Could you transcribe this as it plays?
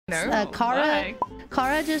No.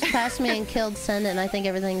 Kara just passed me and killed Send, and I think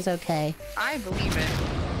everything's okay. I believe it.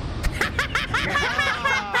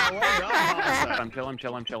 I'm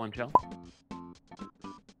chill.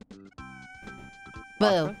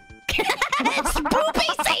 Boo. It's poopy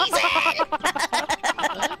season!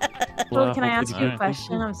 Well, can I ask you a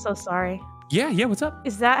question? I'm so sorry. Yeah, what's up?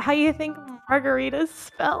 Is that how you think margarita's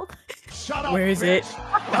spelled? Shut up. Where is it?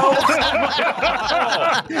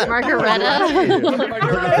 Margareta.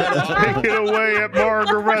 Take it away at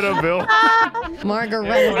Margaretaville.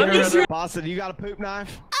 Margareta. Boston, you got a poop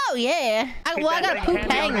knife? Oh, yeah. I got a poop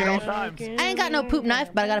hanger. I ain't got no poop knife,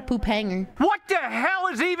 but I got a poop hanger. What the hell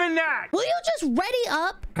is even that? Will you just ready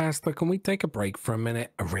up? Pastor, can we take a break for a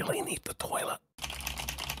minute? I really need the toilet.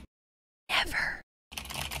 Never.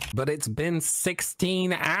 But it's been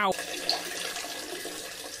 16 hours.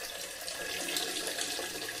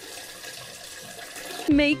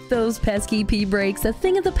 Make those pesky pee breaks a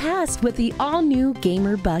thing of the past with the all-new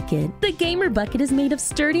Gamer Bucket. The Gamer Bucket is made of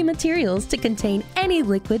sturdy materials to contain any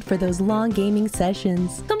liquid for those long gaming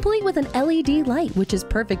sessions, complete with an LED light which is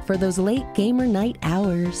perfect for those late gamer night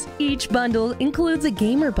hours. Each bundle includes a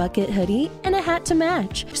Gamer Bucket hoodie and a hat to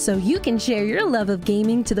match, so you can share your love of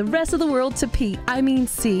gaming to the rest of the world to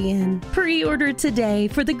see in. Pre-order today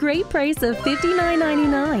for the great price of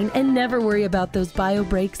 $59.99 and never worry about those bio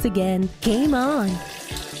breaks again. Game on!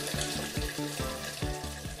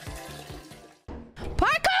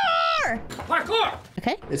 Parkour!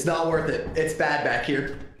 Okay. It's not worth it. It's bad back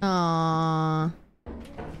here. Aww.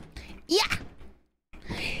 Yeah.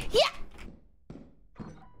 Yeah.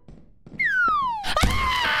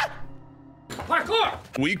 Parkour!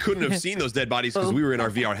 We couldn't have seen those dead bodies because we were in our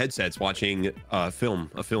VR headsets watching a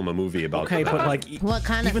movie about. Okay, but like, what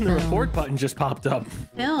kind even of the film? report button just popped up.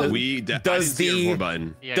 Film. Does the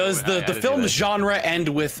button? Does the film genre end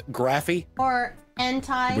with graphy? Or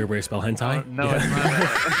hentai? Weird way to spell hentai? No, it's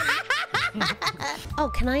not. Oh,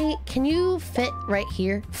 can you fit right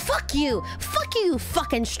here? Fuck you,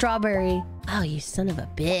 fucking strawberry. Oh, you son of a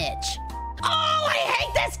bitch. Oh, I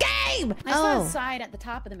hate this game. I saw a sign at the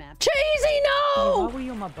top of the map. Cheesy, no. Why were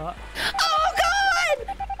you on my butt? Oh,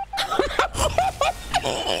 God.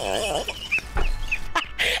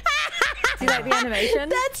 Do you like the animation?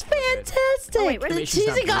 That's fantastic. Oh, wait, the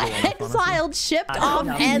cheesy got exiled, shipped off,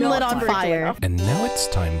 and lit on fire. And now it's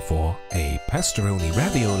time for a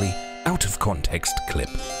PastaroniRavioli out of context clip.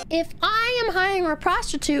 If I am hiring a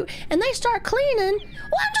prostitute and they start cleaning, well,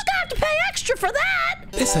 I'm just gonna have to pay extra for that.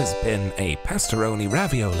 This has been a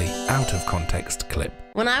PastaroniRavioli out of context clip.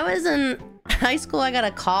 When I was in high school, I got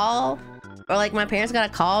a call, or like my parents got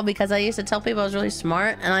a call because I used to tell people I was really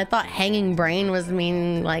smart, and I thought hanging brain was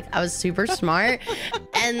mean like I was super smart,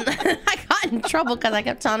 and I got in trouble because I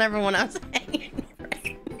kept telling everyone I was hanging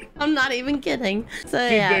brain. I'm not even kidding. So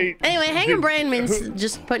yeah. Anyway, hanging brain means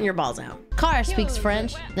just putting your balls out. Kara speaks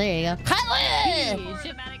French. There you go.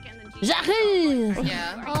 Jacques.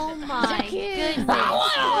 Yeah. Oh my goodness.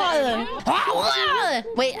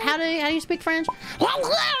 Wait, how do you speak French? French.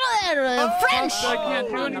 I can't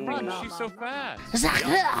do anything. She's so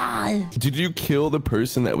fast. Did you kill the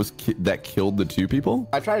person that was that killed the two people?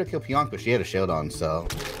 I tried to kill Pionk, but she had a shield on, so.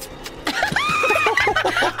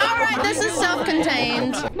 Alright, this is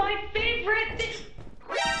self-contained. My favorite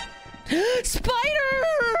Spider!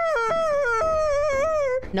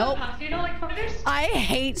 Nope. Do you know like spiders? I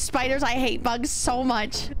hate spiders. I hate bugs so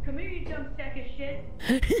much. Come here, you dumb sack of shit.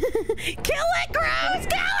 Kill it, Gross!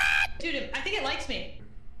 Kill it! Dude, I think it likes me.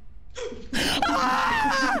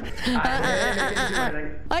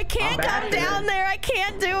 I can't come down there. I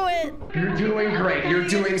can't do it. You're doing great. You're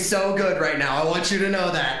doing so good right now. I want you to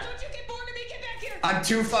know that. Don't you get bored of me? Get back here. I'm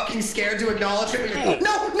too fucking scared to acknowledge it.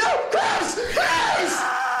 No, Gross!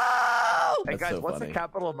 Hey guys, so what's funny. the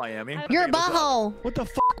capital of Miami? You're a butthole. What the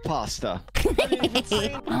fuck, pasta?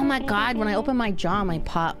 Oh my god, when I open my jaw, my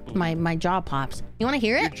jaw pops. You want to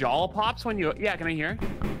hear Your it? jaw pops when you... Yeah, can I hear?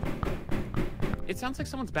 It sounds like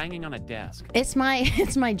someone's banging on a desk. It's my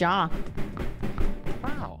jaw.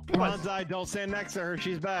 Wow. Bonsai, don't stand next to her.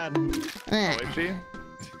 She's bad. Eh. Oh, is she?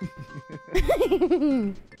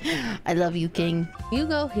 I love you, King. You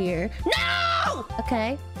go here. No!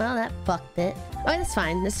 Okay, well, that fucked it. Oh, that's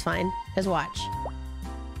fine. That's fine. Just watch.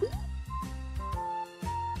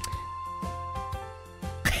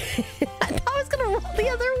 I thought I was gonna roll the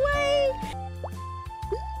other way.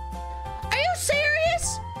 Are you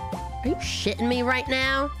serious? Are you shitting me right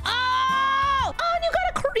now? Oh! Oh, and you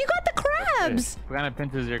got the crabs. What kind of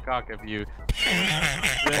pinches your cock if you...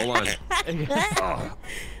 Hold on.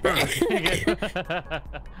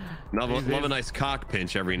 Love a nice cock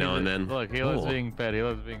pinch every now and then. Look, he loves being fed. He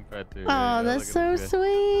loves being fed too. Oh, that's so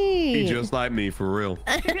sweet. He just like me for real.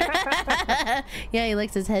 Yeah, he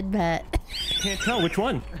likes his head pat. Can't tell which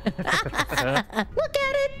one. Look at it. Look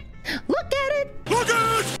at it. Look at it. Look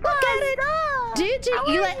at it.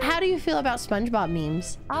 How do you feel about SpongeBob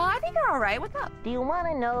memes? I think they're all right. What's up? Do you want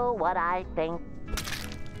to know what I think?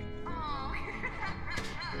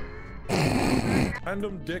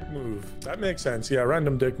 Random dick move. That makes sense. Yeah,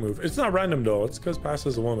 random dick move. It's not random though. It's because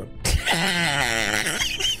Pasta's a woman.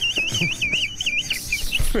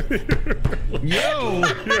 Yo!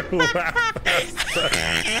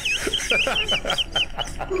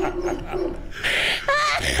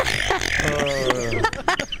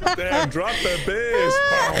 Damn, drop the bass.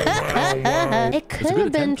 It could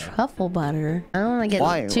have been truffle butter. I don't want to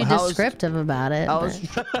get too descriptive about it.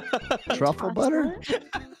 Truffle butter?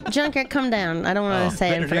 Junker, come down. I don't want to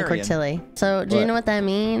say it in front of Cortilli. So, do you know what that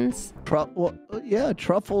means? Well, yeah,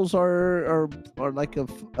 truffles are like a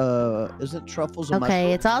isn't truffles a mushroom?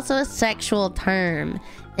 Okay, it's also a sexual term.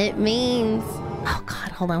 It means, oh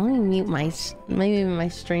God, hold on, let me mute maybe my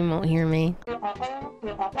stream won't hear me.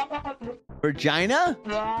 Vagina?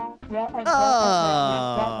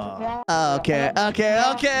 Oh. Okay. All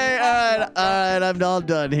right, I'm all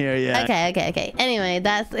done here. Yeah. Okay. Anyway,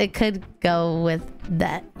 it could go with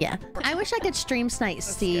that. Yeah. I wish I could stream snipe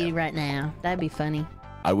Steve right now. That'd be funny.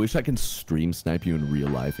 I wish I could stream snipe you in real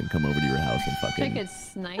life and come over to your house and fucking. I could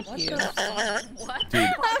snipe you. What? Dude,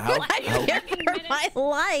 I'm here for my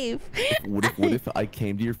life. What if I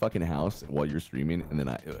came to your fucking house while you're streaming and then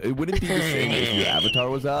it wouldn't be the same if your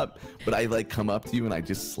avatar was up, but I like come up to you and I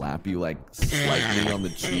just slap you like slightly on the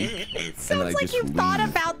cheek. Sounds like you've thought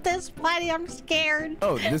about this, buddy. I'm scared.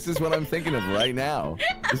 Oh, this is what I'm thinking of right now.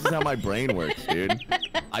 This is how my brain works, dude.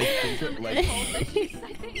 I think it like.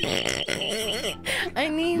 I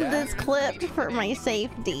need this clipped for my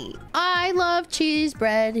safety. I love cheese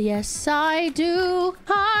bread. Yes, I do.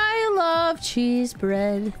 I love cheese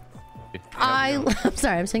bread. I'm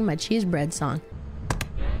sorry, I'm singing my cheese bread song.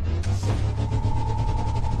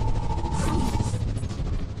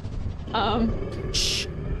 Shh.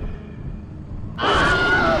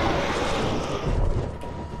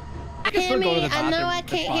 Timmy, I know I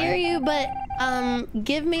can't hear you, but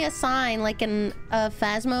give me a sign like in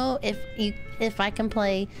Phasmo if I can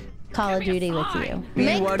play Call of Duty with you.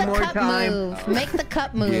 Make the cup move. Make the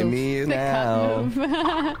cup move. Give me it now.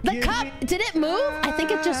 The cup. Did it move? I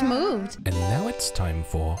think it just moved. And now it's time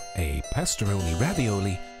for a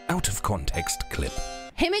PastaroniRavioli out of context clip.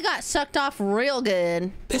 Himmy got sucked off real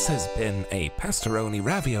good. This has been a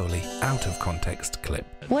PastaroniRavioli out of context clip.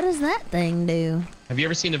 What does that thing do? Have you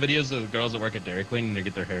ever seen the videos of girls that work at Dairy Queen and they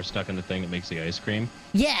get their hair stuck in the thing that makes the ice cream?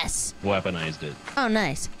 Yes. Weaponized it. Oh,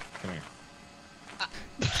 nice. Come here.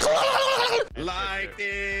 Like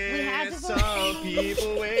this, some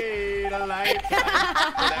people wait a lifetime for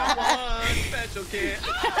that one special kid.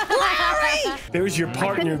 Larry! There's your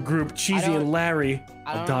partner group, Cheesy and Larry.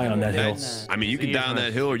 I'll die on that hill. I mean, you can die on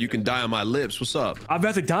that hill or you can die on my lips. What's up? I'd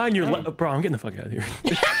rather die on your bro, I'm getting the fuck out of here.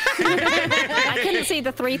 I couldn't see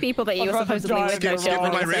the three people that you were supposedly with. Skip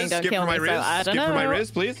for my Riz, skip for my Riz, skip for my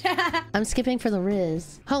Riz, please. I'm skipping for the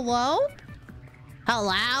Riz. Hello?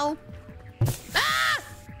 Hello? Ah!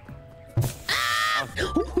 Okay,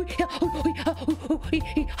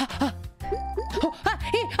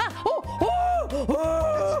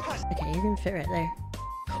 you didn't fit right there.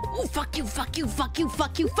 Oh, fuck you, fuck you, fuck you,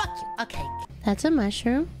 fuck you, fuck you. Okay. That's a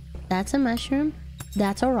mushroom. That's a mushroom.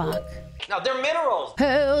 That's a rock. Now, they're minerals.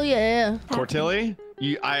 Hell yeah. Cortilli,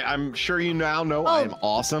 I'm sure you now know I am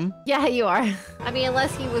awesome. Yeah, you are. I mean,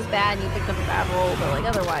 unless he was bad and you picked up a bad role, but like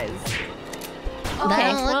otherwise.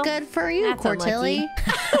 That don't look good for you, Cortilli.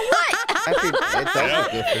 I think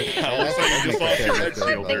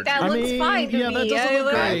that looks fine to me. That doesn't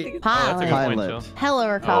look great. Pilot.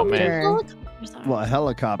 Helicopter. Well,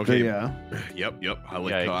 helicopter, Okay. yeah. Yep,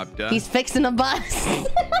 helicopter. He's fixing a bus.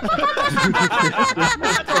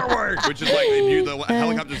 Which is like, if the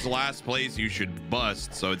helicopter's the last place you should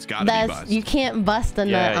bust, so it's gotta be bust. You can't bust a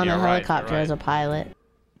nut on a helicopter as a pilot.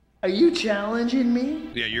 Are you challenging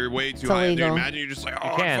me? Yeah, you're way too It's high. Dude, illegal. imagine you're just like,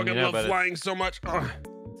 oh, can, I fucking you know, love flying so much.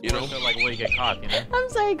 You know? Like, will you get caught, you know? I'm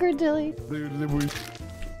sorry, Cortilli.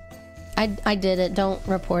 I did it. Don't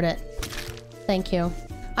report it. Thank you.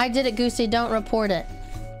 I did it, Goosey. Don't report it.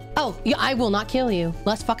 Oh, yeah, I will not kill you.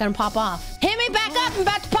 Let's fucking pop off. Hit me back up. I'm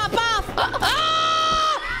about to pop off.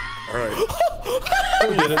 All right.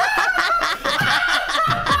 We did it.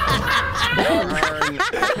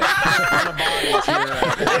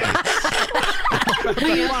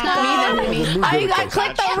 I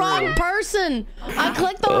clicked the wrong person. I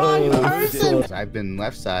clicked the wrong person. I've been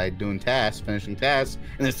left side doing tasks, finishing tasks,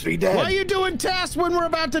 and there's 3 dead. Why are you doing tasks when we're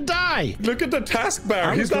about to die? Look at the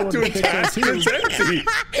taskbar. He's not doing tasks. It's empty.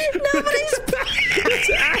 It's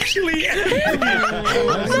actually empty.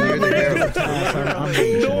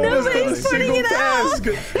 No one has done a single task.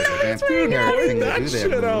 Dude, point that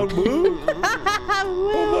shit out, Moo.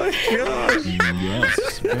 Oh my gosh.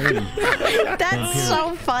 Yes. That's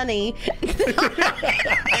so funny.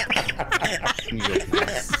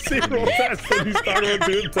 Zero tests and he started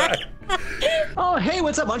doing tasks. Oh, hey,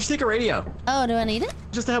 what's up? Why don't you take a radio? Oh, do I need it?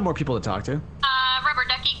 Just to have more people to talk to. Rubber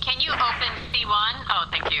Ducky, can you open C1? Oh,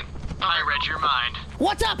 thank you. I read your mind.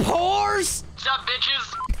 What's up, whores? What's up,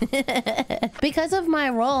 bitches? Because of my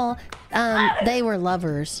role, they were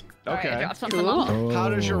lovers. Okay. Cool. How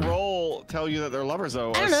does your role tell you that they're lovers,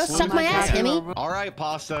 though? I don't know. Suck my ass, Timmy. All right,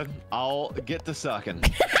 Pasta. I'll get to sucking.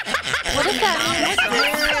 What is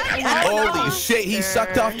that? Holy shit, he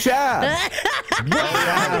sucked off Chad.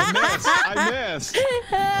 I missed.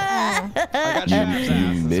 I got Chad's ass.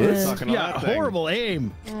 You missed? Yeah, horrible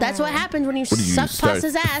aim. That's what happens when you What do you suck start-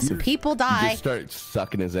 Pasta's ass. People You die. just start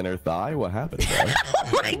sucking his inner thigh? What happened, bro?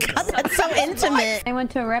 Oh my god, that's so intimate. I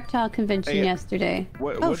went to a reptile convention yesterday.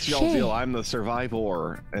 What's y'all deal? I'm the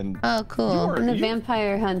survivor, and Oh, cool. I'm the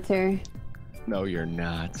vampire hunter. no, you're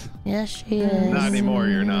not. Yes, she is. Not anymore.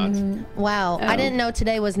 You're not. Wow, I Oh. didn't know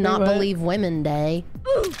today was Not What? Believe Women Day.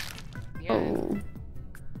 Oh.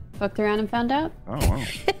 Fucked around and found out? Oh wow.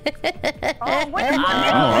 Oh, what?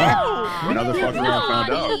 Another fucker I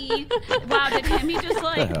found out. Wow, did Hemi just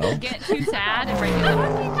like The hell? get too sad and break it up?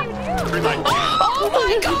 Oh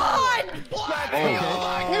my god!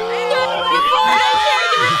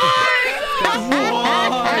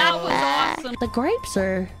 That was awesome. The grapes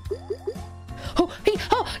are. Oh, no,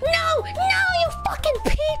 you fucking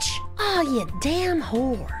peach! Oh, you damn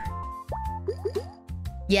whore.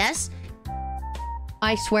 Yes?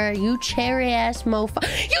 I swear, you cherry ass mofo.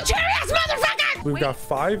 You cherry ass motherfucker! We've got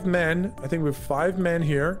 5 men. I think we have 5 men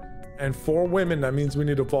here and 4 women. That means we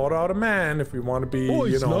need to vote out a man if we want to be,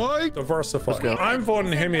 diversified. I'm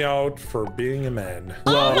voting him out for being a man.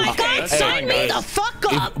 Oh my god, sign me the fuck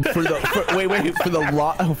up! For the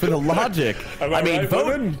logic. Am I mean, right, vote.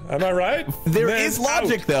 women? Am I right? There Men is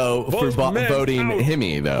logic out. though for Vote men voting out.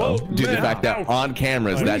 Himmy though, Vote due to the men fact that out. on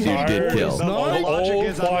cameras that dude did Tired kill. of logic old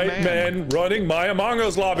is I'm a white man. men running my Among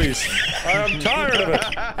Us lobbies. I am tired of it.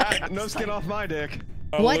 No skin off my dick.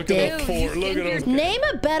 Oh, What look at dick? those 4. Look at those. Name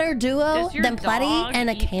a better duo Does your than Platy dog and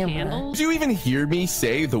a eat camera. candles? Did you even hear me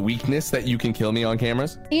say the weakness that you can kill me on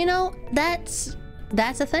cameras? You know, that's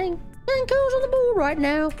a thing. And goes on the board right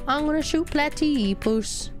now. I'm gonna shoot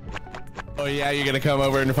Platypus. Oh yeah, you're gonna come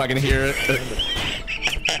over and fucking hear it.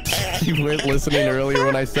 You weren't listening earlier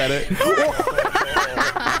when I said it.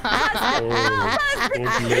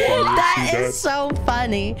 That is so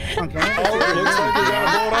funny. Oh, it looks like we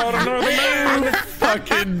gotta vote out another man.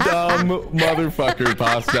 Fucking dumb motherfucker,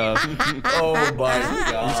 Pasta. Oh my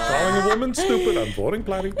He's god. calling a woman stupid. I'm voting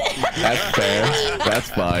Platy. That's fair. That's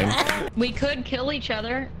fine. We could kill each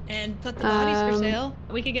other and put the bodies for sale.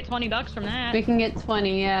 We could get $20 from that. We can get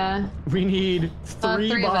 20, yeah. We need 3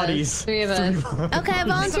 3 bodies. 3 of us. Okay,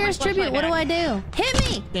 volunteers tribute. What do I do? Hit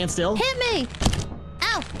me! Stand still. Hit me!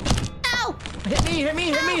 Ow! Ow! Hit me, hit me,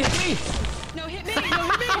 hit me, hit me. No, hit me! No,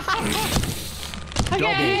 hit me!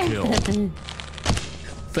 Double kill.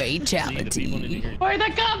 Fatality. For the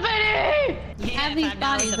company! Yeah, Have these $5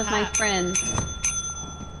 bodies a with my pop. friends.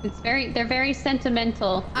 They're very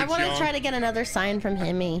sentimental. I want to try to get another sign from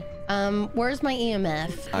Himmy. Where's my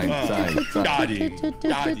EMF? I'm sorry. Guy's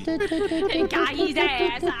ass.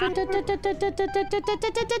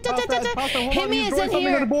 Himmy is in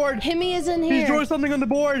here. Himmy is in here. He drew something on the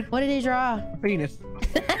board. What did he draw? Penis.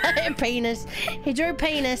 Penis. He drew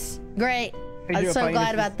penis. Great. He I'm drew a so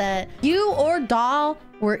glad penis. about that. You or Doll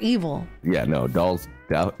were evil. Yeah, no, Doll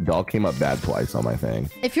came up bad twice on my thing.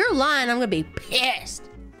 If you're lying, I'm gonna be pissed.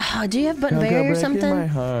 Oh, do you have button Don't go berry or breaking my something?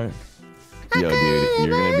 heart. Yo, dude,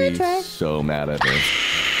 you're gonna be so mad at me.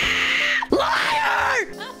 Liar!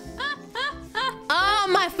 Oh,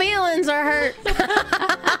 my feelings are hurt.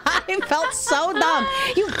 I felt so dumb.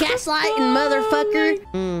 You gaslighting motherfucker.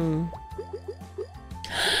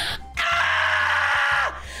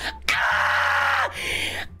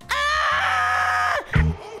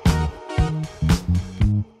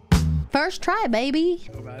 First try, baby.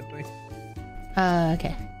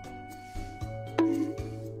 Okay.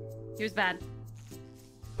 He was bad.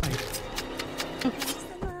 Wait,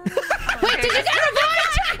 did you get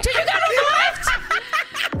revived? Did you get revived?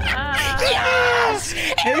 Yes!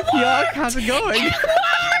 Hey, Pionk, how's it going? It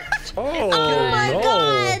worked! Oh my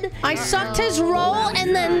god! I sucked his roll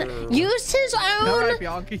and then used his own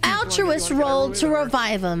altruist roll to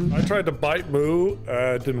revive him. I tried to bite Moo.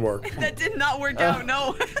 It didn't work. That did not work out.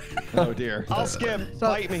 No. Oh dear. I'll skip.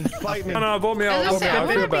 Bite me. Bite me. No, vote me out. Vote me out.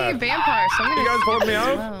 I feel bad. Vampire, so You guys vote me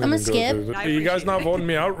out? I'm gonna skip. Are you guys not voting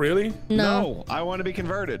me out, really? No. I want to be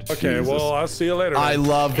converted. Okay, well, I'll see you later. I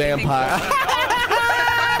love vampire.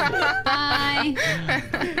 Bye.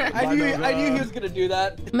 I knew he was gonna do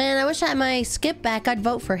that. Man, I wish I had my skip back. I'd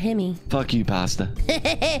vote for Himmy. Fuck you, Pasta.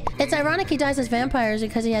 It's ironic he dies as vampires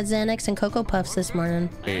because he had Xanax and Cocoa Puffs this morning.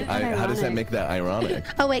 Wait, how does that make that ironic?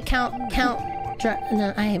 Oh wait, count.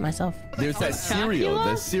 No, I hate myself. There's that cereal.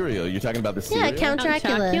 The cereal. You're talking about the cereal? Yeah, Count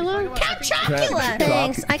Dracula. Count Dracula.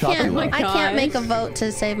 Thanks. I can't make a vote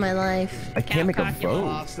to save my life. I can't make a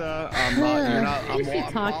vote.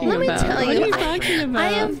 Let me tell you,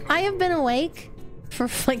 I have been awake for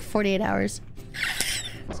like 48 hours.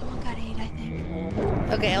 Someone got 8, I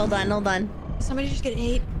think. Okay, hold on. Somebody just get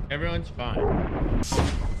 8. Everyone's fine.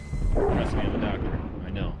 Trust me, I'm a doctor. I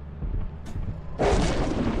know.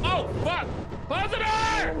 Oh, fuck! Close the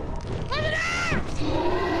door! Close the door!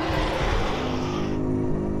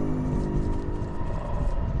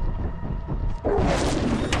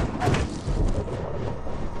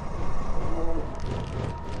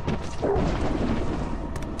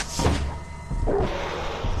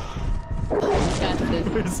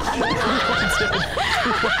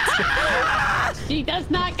 She does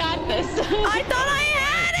not got this. I thought I